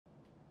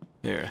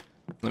Here,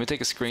 let me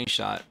take a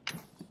screenshot.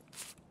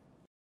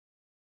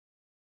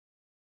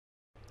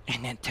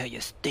 And then tell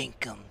you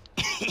stink 'em.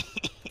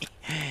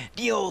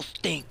 The old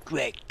stink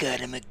rat got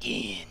him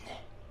again.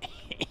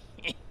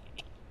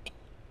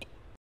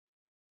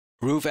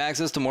 Roof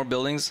access to more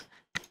buildings.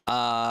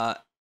 I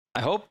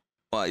hope.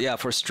 Well, yeah,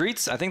 for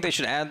streets, I think they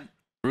should add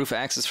roof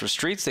access for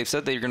streets. They've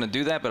said they're going to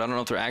do that, but I don't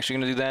know if they're actually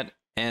going to do that.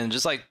 And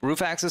just like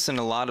roof access in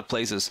a lot of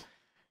places,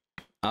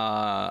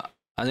 I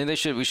think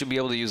we should be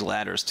able to use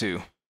ladders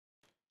too.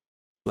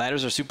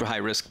 Ladders are super high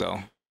risk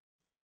though.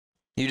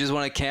 You just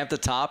want to camp the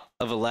top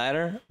of a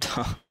ladder?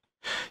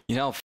 You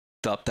know how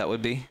f***ed up that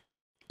would be?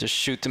 Just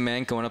shoot the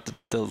man going up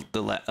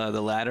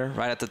the ladder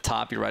right at the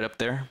top. You're right up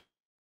there.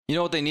 You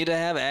know what they need to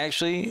have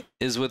actually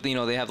is with, you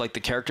know, they have like the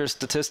character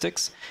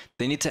statistics.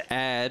 They need to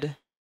add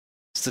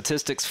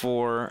statistics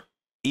for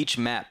each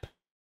map,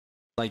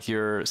 like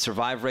your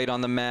survive rate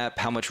on the map,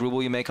 how much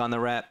ruble you make on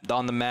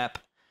the map.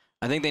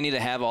 I think they need to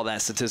have all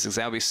that statistics.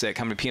 That would be sick.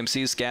 How many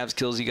PMCs, scavs,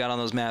 kills you got on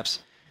those maps.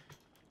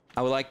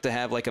 I would like to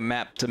have like a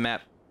map to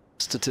map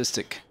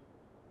statistic.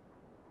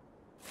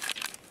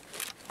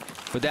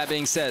 With that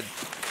being said,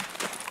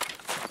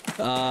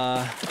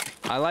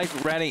 I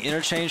like ratting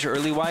interchange or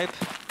early wipe,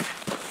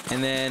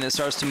 and then it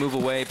starts to move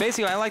away.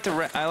 Basically, I like to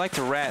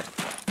rat.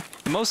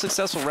 The most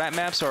successful rat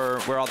maps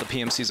are where all the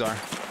PMCs are.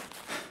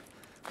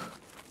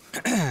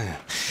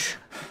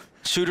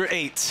 Shooter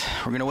 8.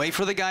 We're gonna wait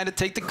for the guy to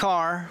take the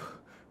car.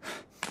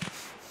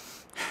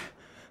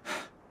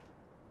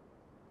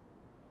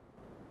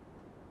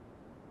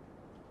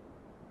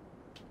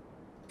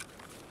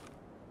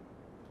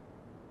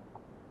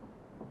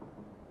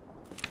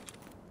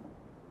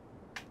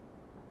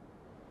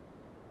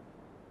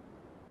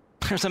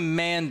 There's a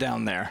man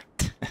down there.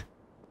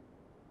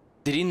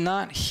 Did he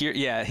not hear?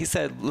 Yeah, he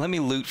said, let me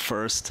loot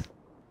first.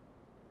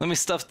 Let me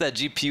stuff that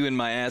GPU in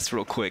my ass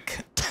real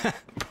quick.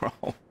 Bro.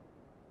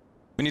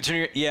 When you turn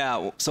your...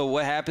 Yeah, so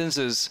what happens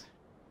is...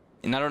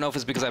 And I don't know if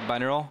it's because I have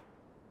binaural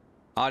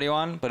audio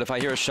on, but if I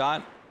hear a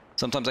shot,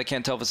 sometimes I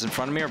can't tell if it's in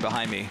front of me or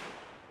behind me.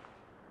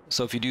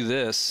 So if you do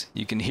this,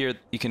 you can hear...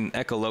 You can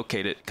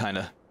echolocate it, kind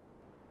of.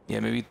 Yeah,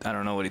 maybe... I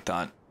don't know what he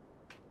thought.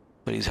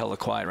 But he's hella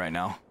quiet right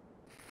now.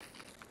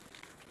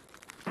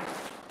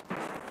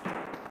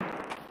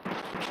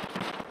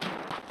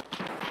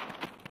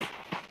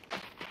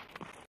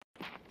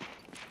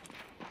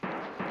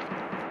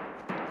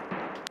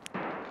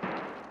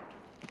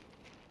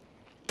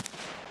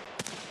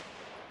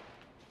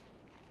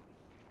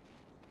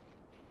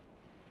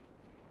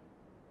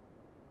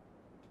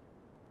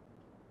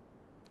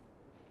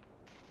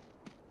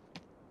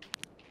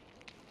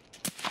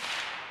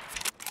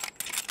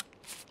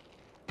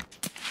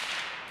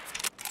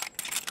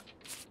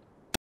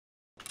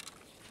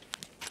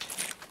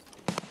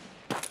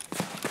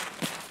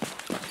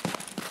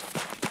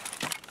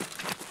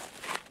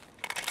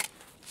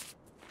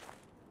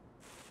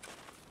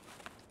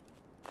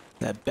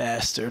 That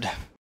bastard.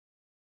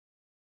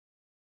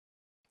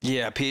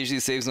 Yeah,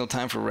 PhD saves no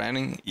time for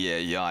ranting. Yeah,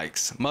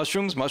 yikes.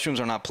 Mushrooms? Mushrooms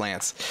are not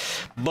plants.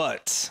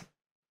 But,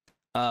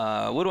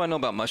 what do I know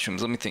about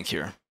mushrooms? Let me think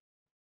here.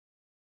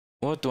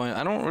 What do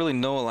I don't really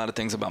know a lot of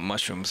things about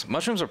mushrooms.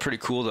 Mushrooms are pretty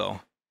cool, though.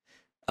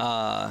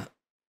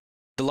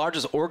 The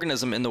largest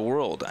organism in the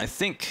world, I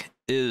think,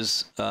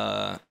 is,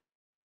 like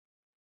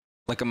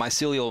a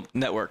mycelial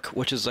network,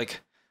 which is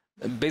like,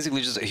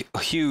 basically just a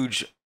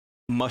huge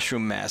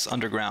mushroom mass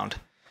underground.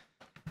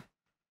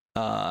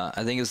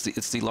 I think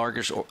it's the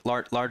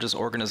largest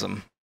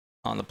organism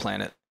on the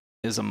planet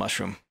is a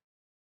mushroom.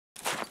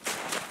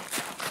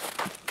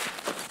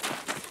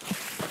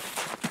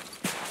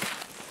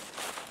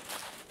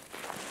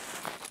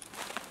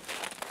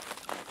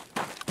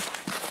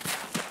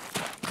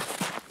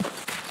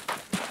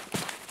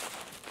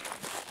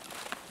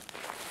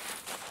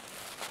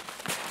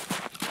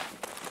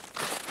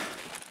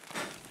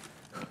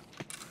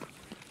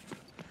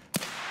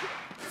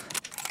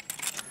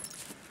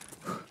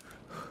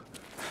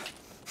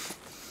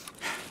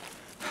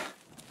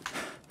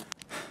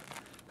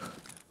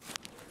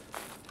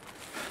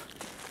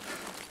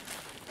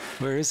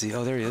 Where is he?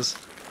 Oh, there he is.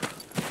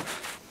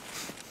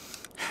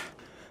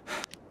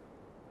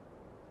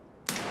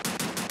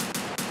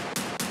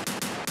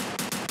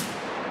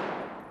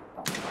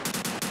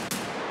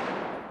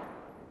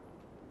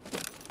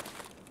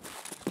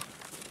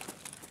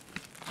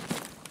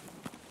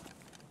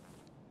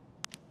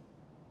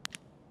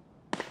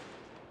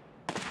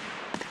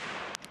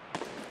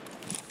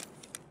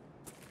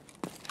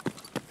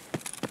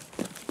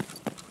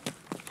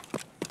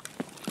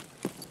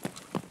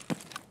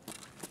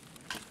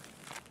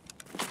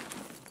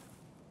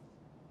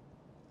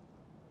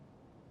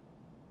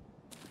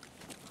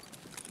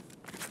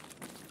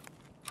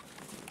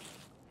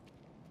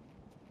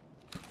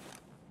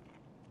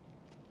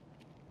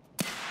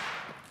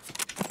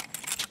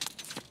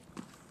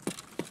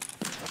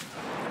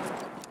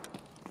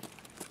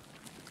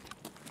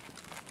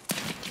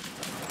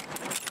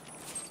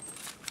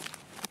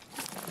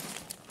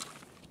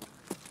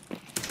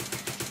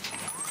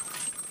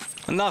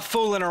 I'm not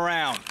fooling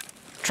around.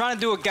 Trying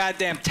to do a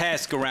goddamn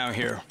task around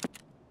here.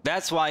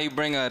 That's why you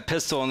bring a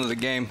pistol into the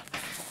game.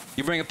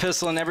 You bring a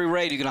pistol in every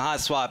raid, you can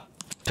hot swap.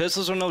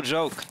 Pistols are no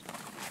joke.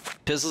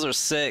 Pistols are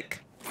sick.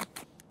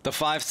 The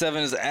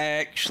 5.7 is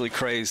actually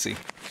crazy.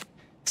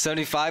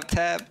 75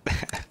 tab.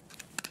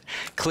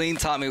 Clean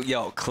taught me.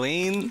 Yo,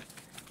 Clean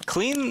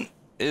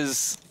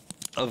is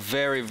a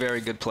very,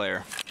 very good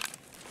player.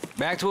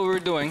 Back to what we were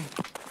doing.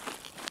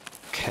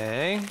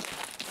 Okay.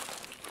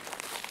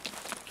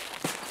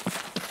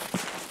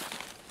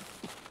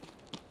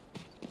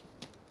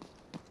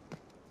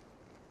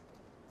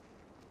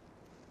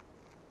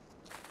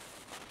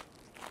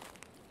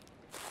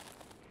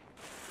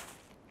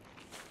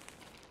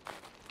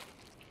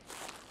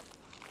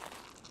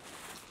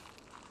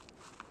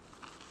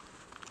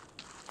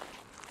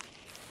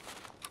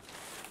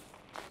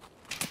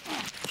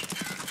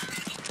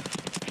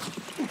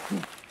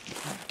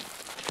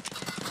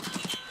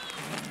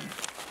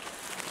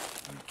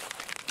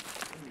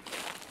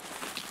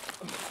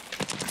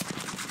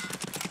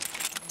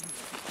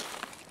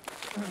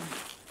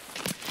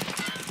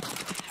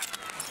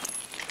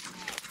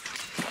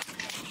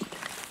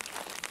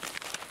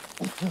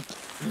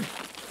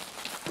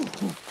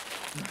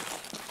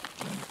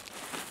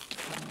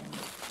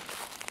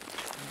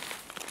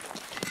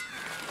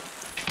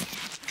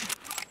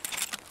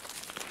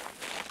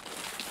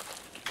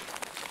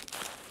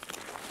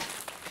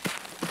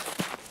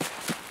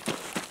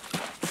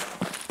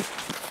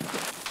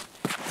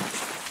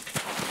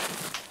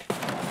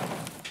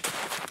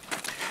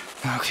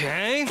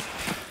 Okay.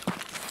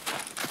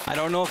 I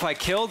don't know if I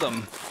killed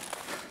him.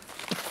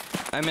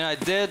 I mean, I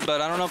did, but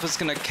I don't know if it's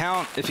gonna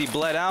count if he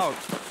bled out.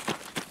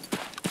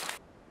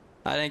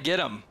 I didn't get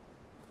him.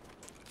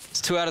 It's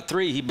 2 out of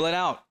 3. He bled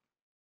out.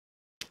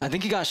 I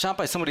think he got shot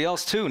by somebody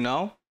else too,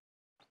 no?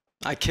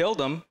 I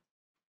killed him,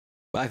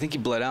 but I think he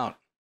bled out.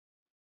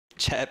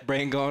 Chat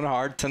brain going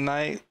hard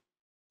tonight.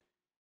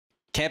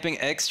 Camping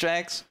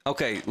extracts?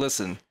 Okay,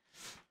 listen.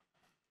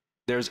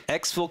 There's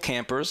exfil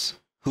campers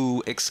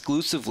who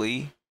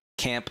exclusively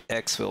camp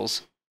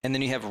exfils, and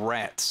then you have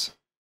rats.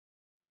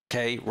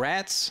 Okay,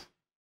 rats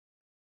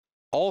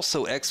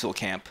also exfil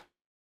camp.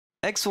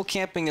 Exfil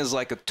camping is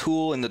like a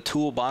tool in the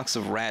toolbox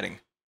of ratting.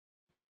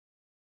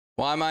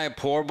 Why am I a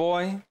poor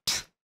boy?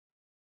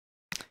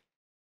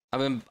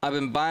 I've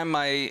been buying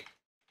my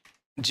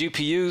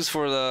GPUs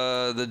for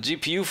the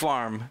GPU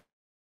farm.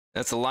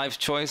 That's a life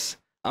choice.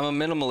 I'm a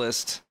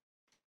minimalist.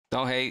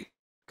 Don't hate.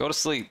 Go to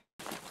sleep.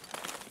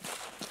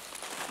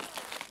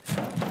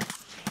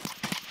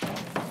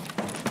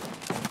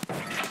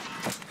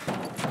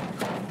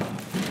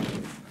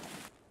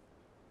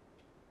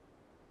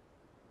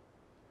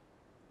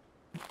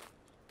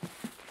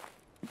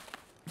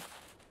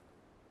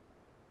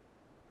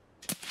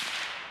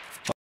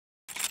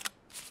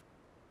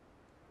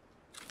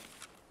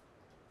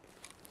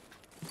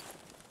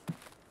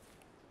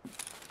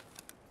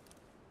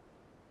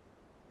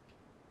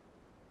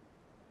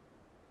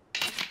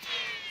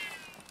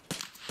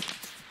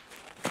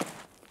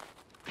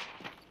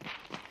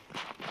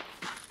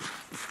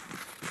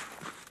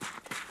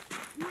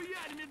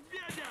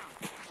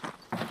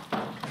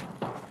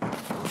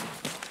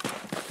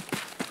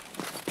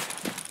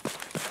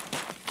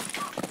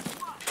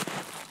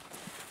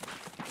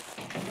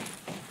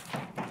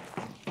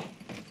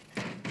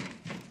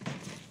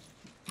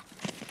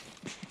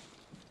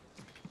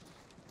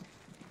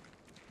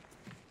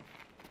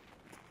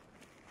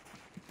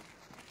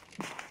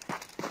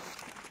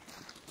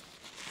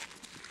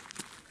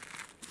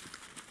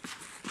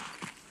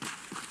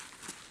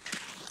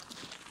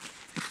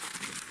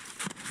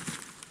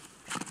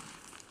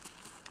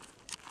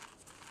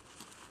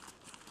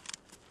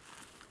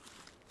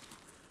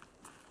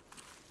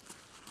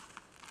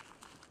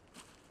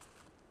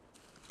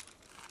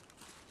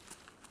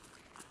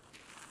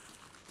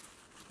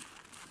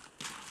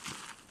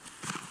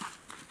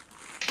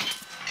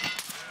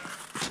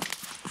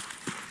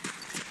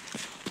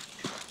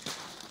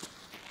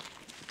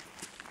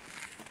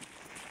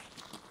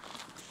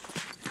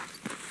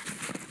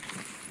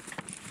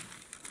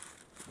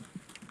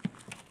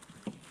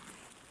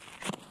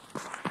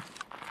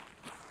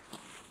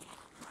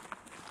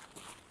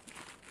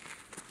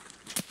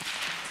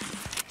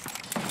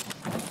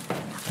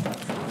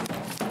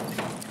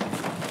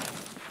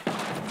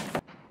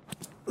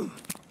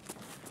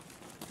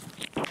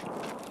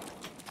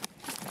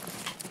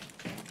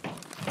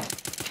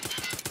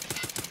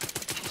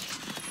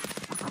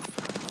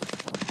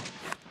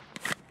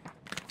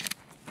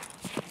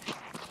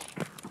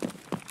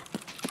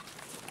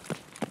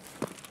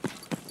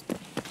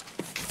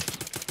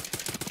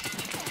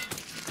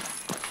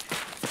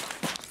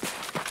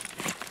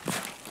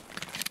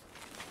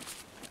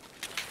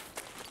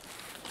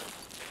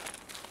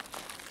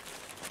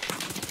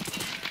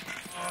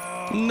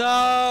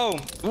 No!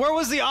 Where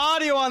was the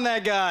audio on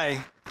that guy?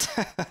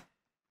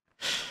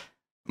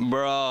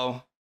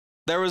 Bro.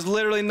 There was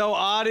literally no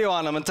audio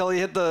on him until he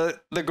hit the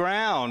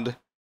ground.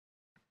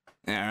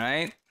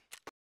 Alright.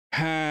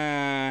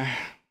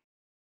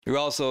 You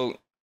also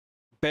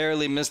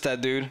barely missed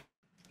that dude.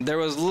 There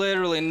was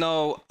literally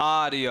no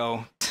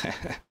audio.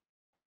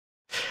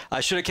 I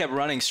should have kept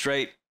running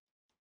straight.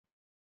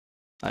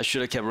 I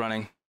should have kept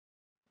running.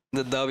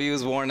 The W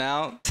is worn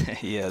out.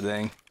 Yeah,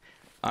 dang.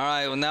 All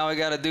right, well now we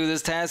gotta do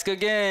this task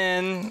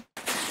again.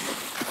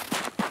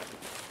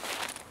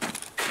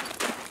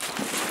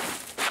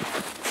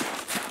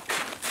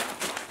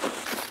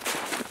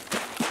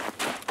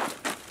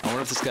 I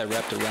wonder if this guy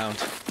wrapped around.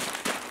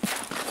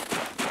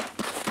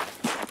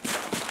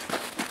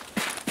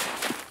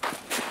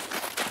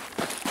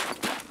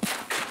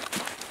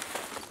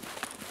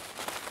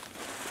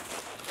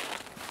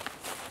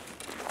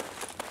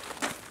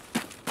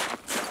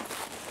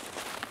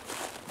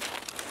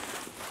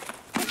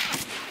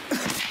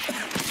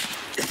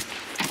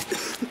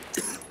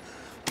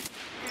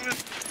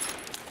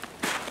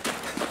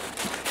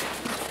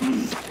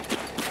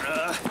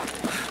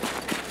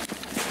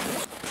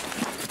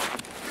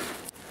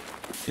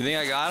 You think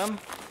I got him?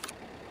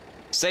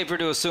 Safer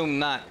to assume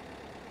not.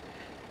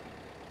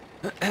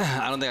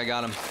 I don't think I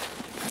got him.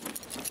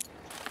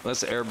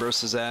 Let's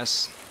airburst his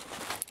ass.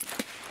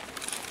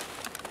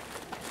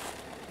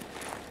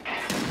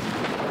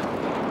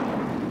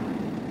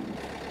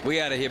 We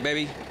out of here,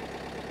 baby.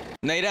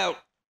 Nade out.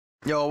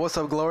 Yo, what's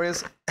up,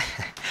 Glorious?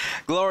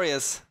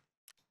 Glorious.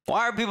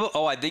 Why are people...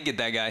 Oh, I did get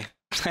that guy.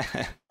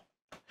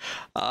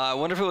 I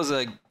wonder if it was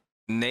a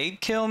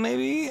nade kill,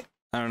 maybe?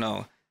 I don't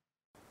know.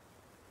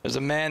 There's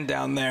a man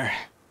down there.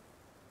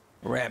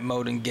 Rat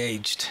mode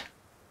engaged.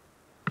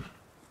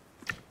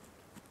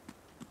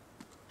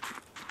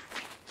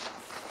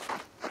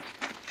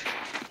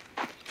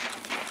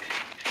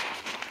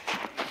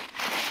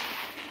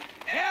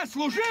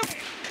 Служивый!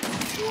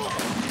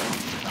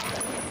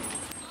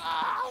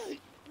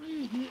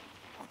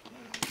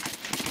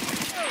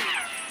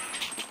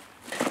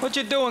 What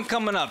you doing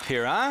coming up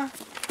here, huh?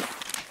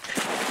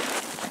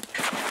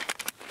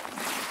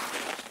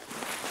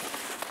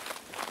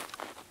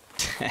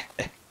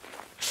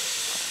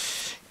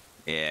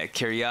 Yeah,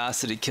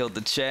 curiosity killed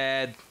the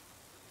Chad.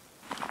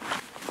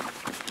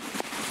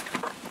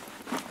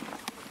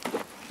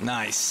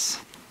 Nice.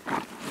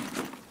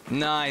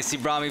 Nice, he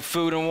brought me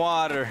food and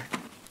water.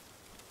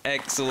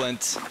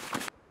 Excellent.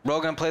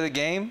 Bro, gonna play the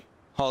game?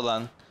 Hold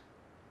on.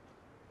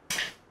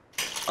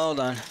 Hold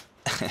on.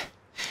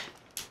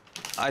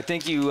 I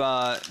think you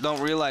don't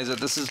realize that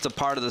this is the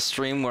part of the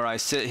stream where I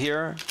sit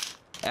here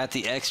at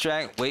the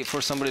extract, wait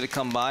for somebody to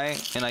come by,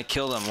 and I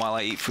kill them while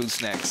I eat food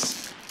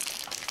snacks.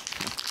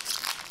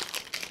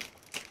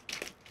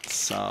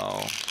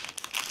 So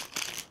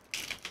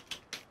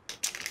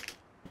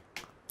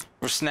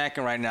we're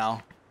snacking right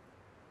now.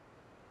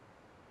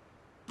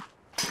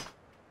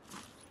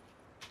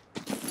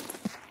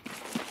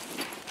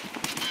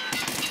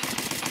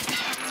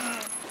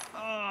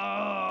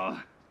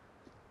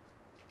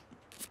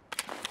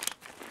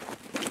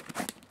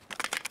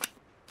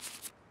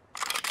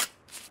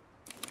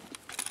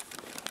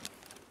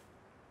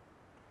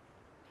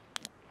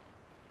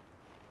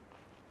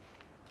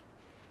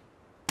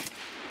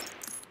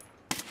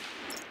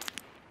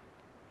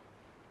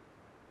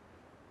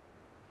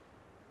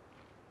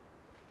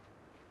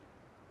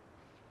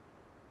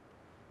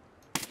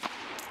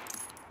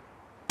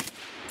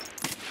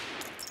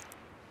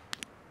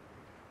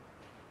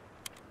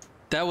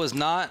 That was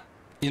not,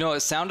 you know,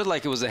 it sounded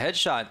like it was a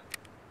headshot.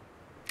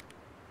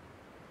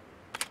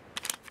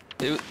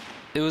 It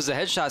was a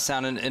headshot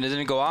sound and it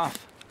didn't go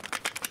off.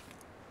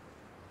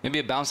 Maybe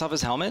it bounced off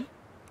his helmet?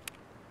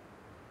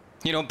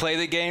 You don't play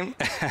the game?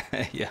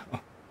 Yeah.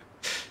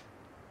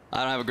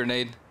 I don't have a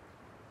grenade.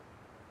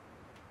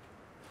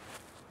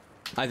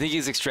 I think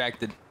he's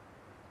extracted.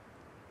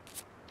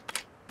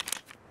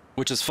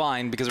 Which is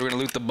fine because we're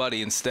gonna loot the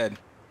buddy instead.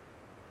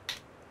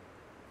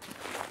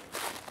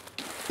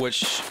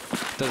 Which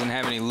doesn't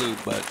have any loot,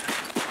 but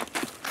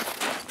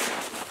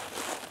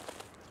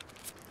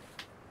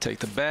take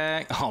the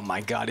bag. Oh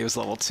my god, he was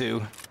level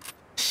 2.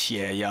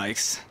 Yeah,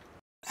 yikes.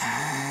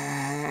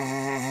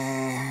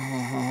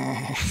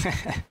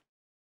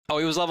 Oh,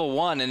 he was level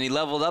 1 and he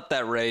leveled up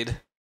that raid.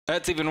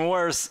 That's even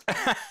worse.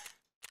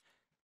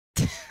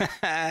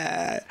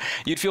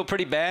 You'd feel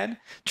pretty bad.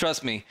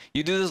 Trust me,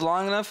 you do this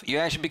long enough, you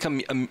actually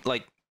become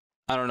like,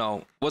 I don't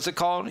know, what's it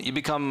called? You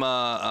become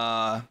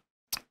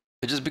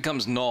it just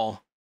becomes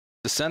null.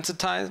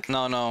 Desensitized?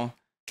 No.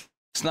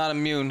 It's not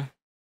immune.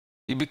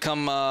 You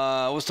become,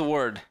 what's the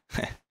word?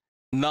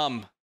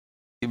 Numb.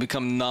 You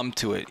become numb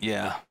to it,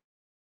 yeah.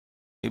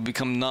 You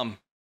become numb.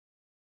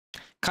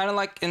 Kind of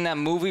like in that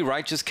movie,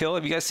 Righteous Kill.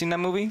 Have you guys seen that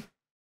movie?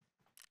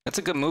 That's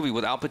a good movie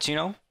with Al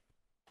Pacino.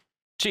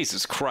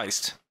 Jesus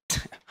Christ.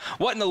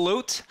 What in the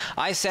loot?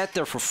 I sat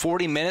there for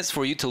 40 minutes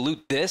for you to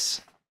loot this?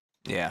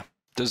 Yeah.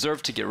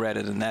 Deserve to get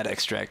redded in that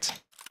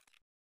extract.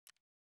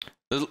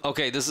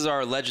 Okay, this is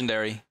our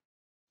legendary.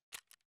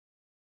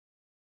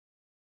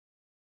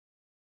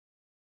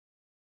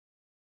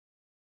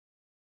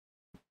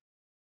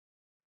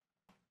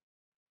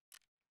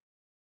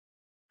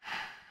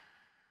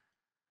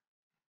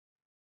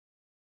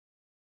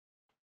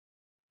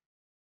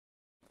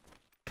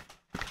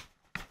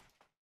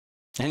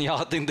 And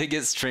y'all think they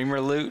get streamer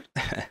loot?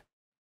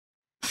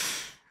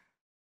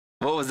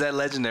 What was that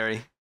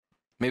legendary?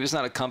 Maybe it's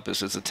not a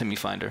compass, it's a Timmy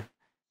finder.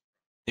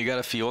 You got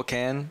a fuel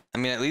can? I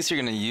mean, at least you're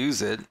gonna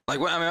use it. Like,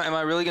 what? Am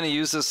I really gonna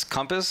use this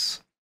compass?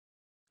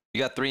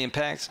 You got 3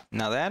 impacts?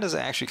 Now that is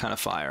actually kind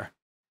of fire.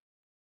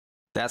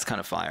 That's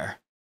kind of fire.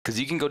 Because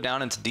you can go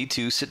down into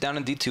D2, sit down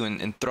in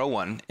D2 and throw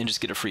one and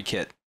just get a free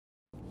kit.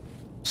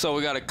 So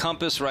we got a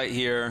compass right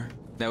here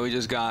that we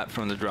just got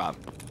from the drop.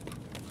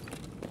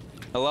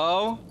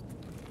 Hello?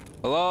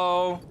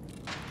 Hello?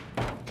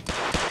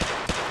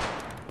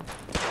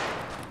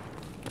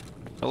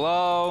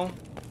 Hello?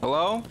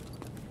 Hello?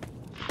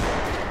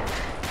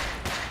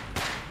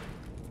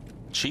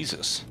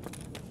 Jesus.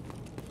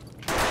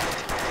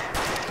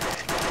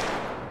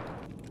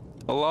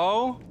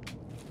 Hello?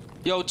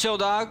 Yo, chill,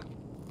 dog.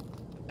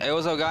 Hey,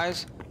 what's up,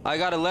 guys? I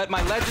gotta let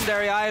my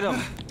legendary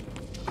item.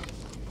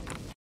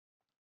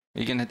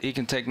 He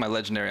can take my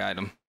legendary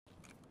item.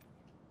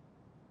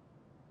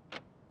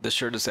 The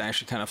shirt is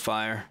actually kind of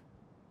fire.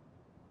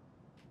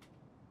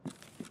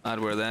 I'd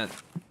wear that.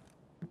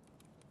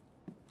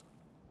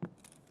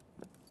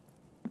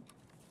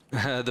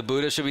 The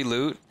Buddha should be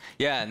loot.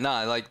 Yeah,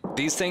 nah, like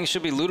these things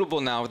should be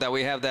lootable now that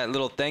we have that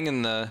little thing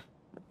in the...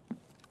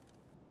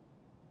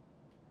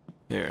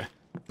 Here,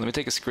 let me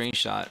take a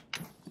screenshot.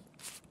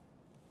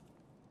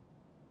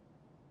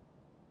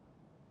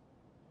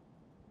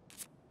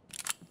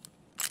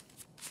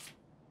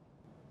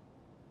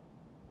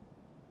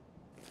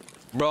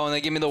 Bro, and they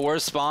give me the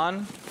worst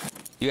spawn.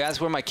 You ask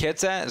where my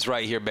kit's at? It's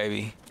right here,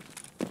 baby.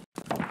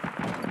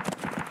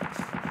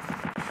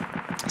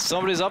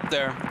 Somebody's up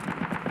there.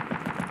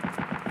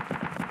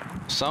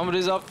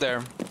 Somebody's up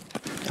there.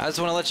 I just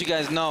want to let you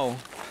guys know.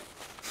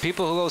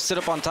 People who go sit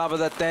up on top of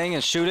that thing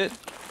and shoot it,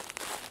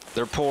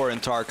 they're poor in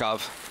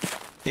Tarkov.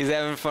 He's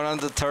having fun on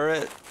the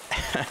turret.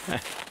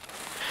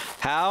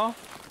 How?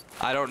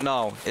 I don't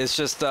know. It's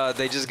just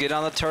they just get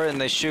on the turret and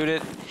they shoot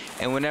it,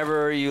 and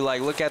whenever you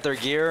like look at their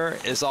gear,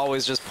 it's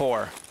always just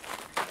poor.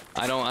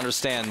 I don't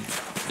understand.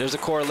 There's a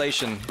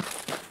correlation.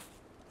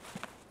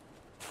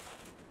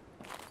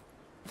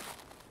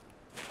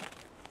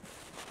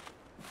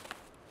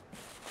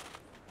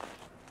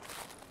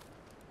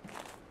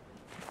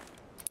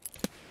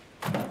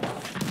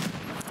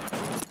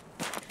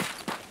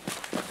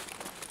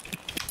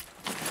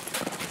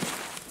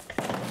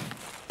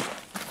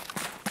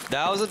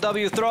 That was a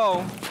W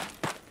throw.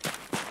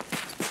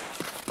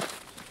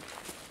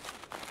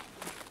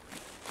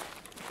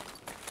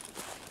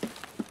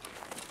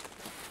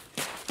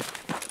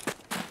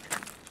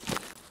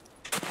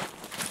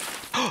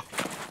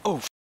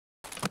 Oh.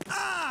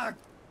 Ah.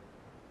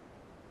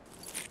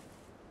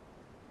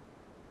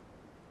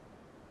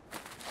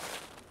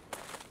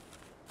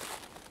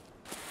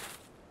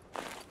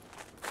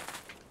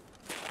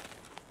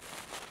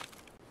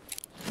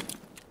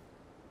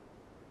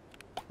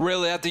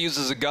 Really have to use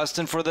as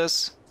Augustin for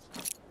this?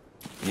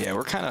 Yeah,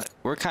 we're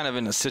kind of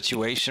in a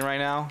situation right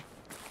now.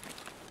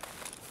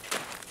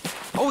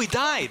 Oh, he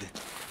died.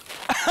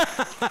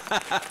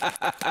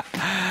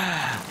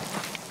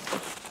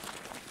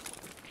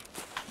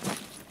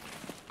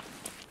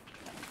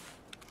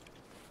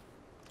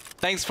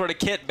 Thanks for the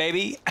kit,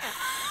 baby.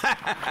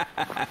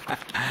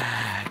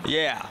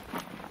 Yeah.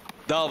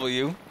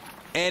 W.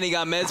 And he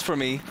got meds for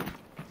me.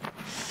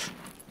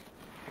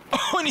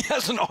 Oh, and he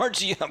has an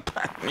RGM.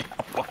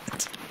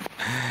 What?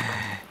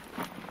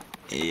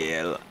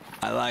 Yeah,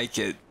 I like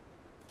it.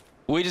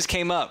 We just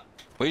came up.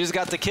 We just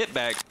got the kit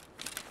back.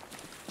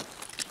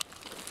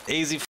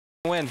 Easy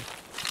win.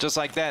 Just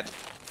like that.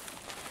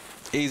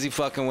 Easy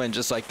fucking win,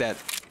 just like that.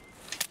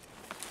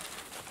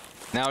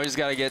 Now we just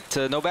gotta get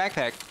to no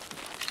backpack.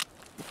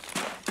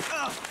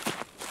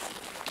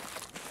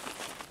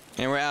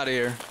 And we're out of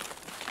here.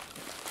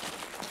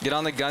 Get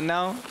on the gun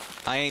now?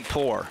 I ain't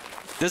poor.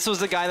 This was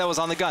the guy that was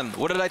on the gun.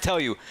 What did I tell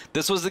you?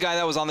 This was the guy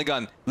that was on the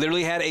gun.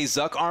 Literally had a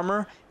Zuck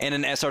armor and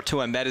an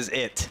SR2M. That is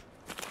it.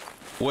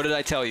 What did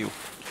I tell you?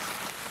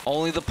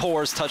 Only the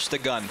poors touch the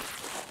gun.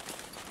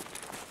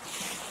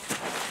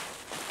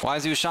 Why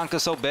is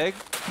Ushanka so big?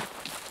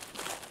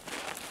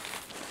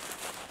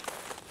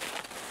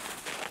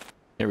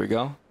 Here we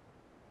go.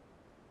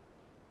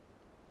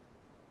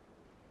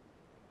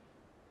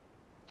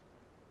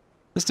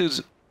 This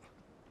dude's...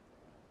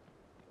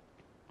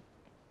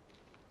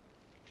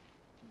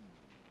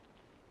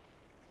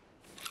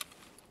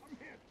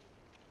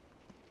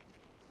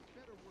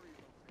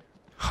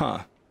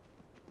 Huh.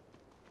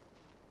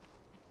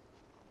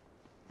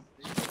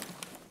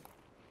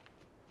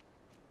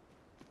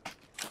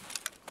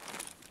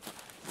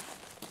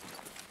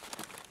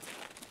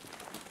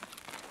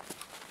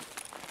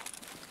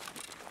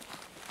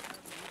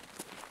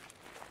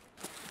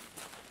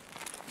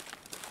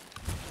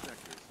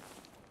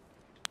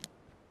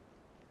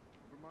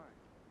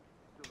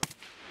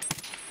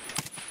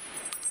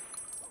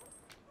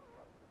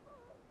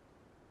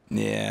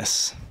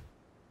 Yes.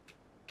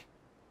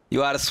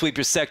 You ought to sweep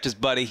your sectors,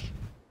 buddy.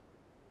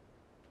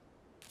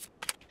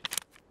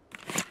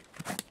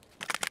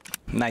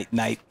 Night,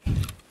 night.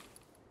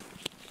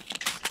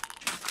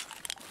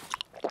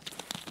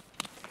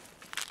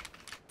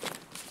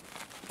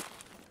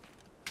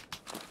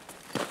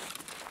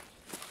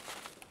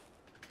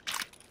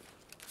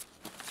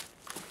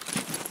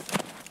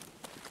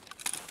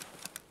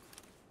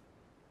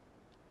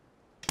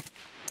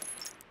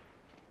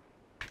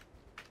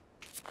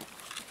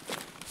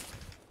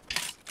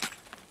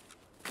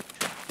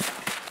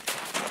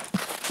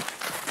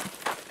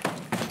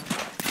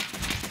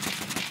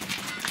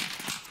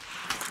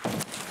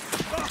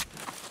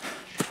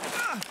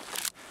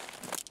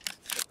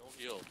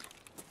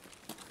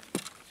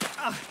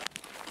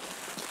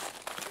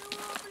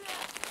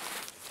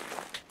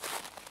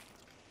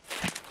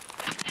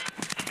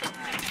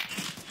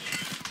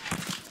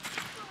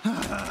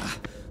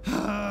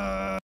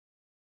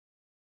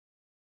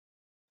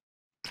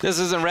 This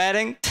isn't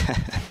ratting.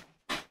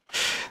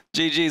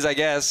 GG's, I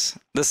guess.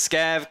 The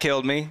scav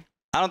killed me.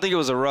 I don't think it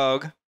was a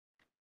rogue.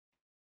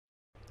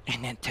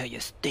 And until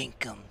you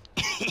stink 'em.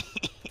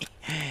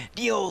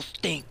 The old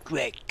stink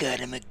rat got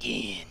him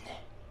again.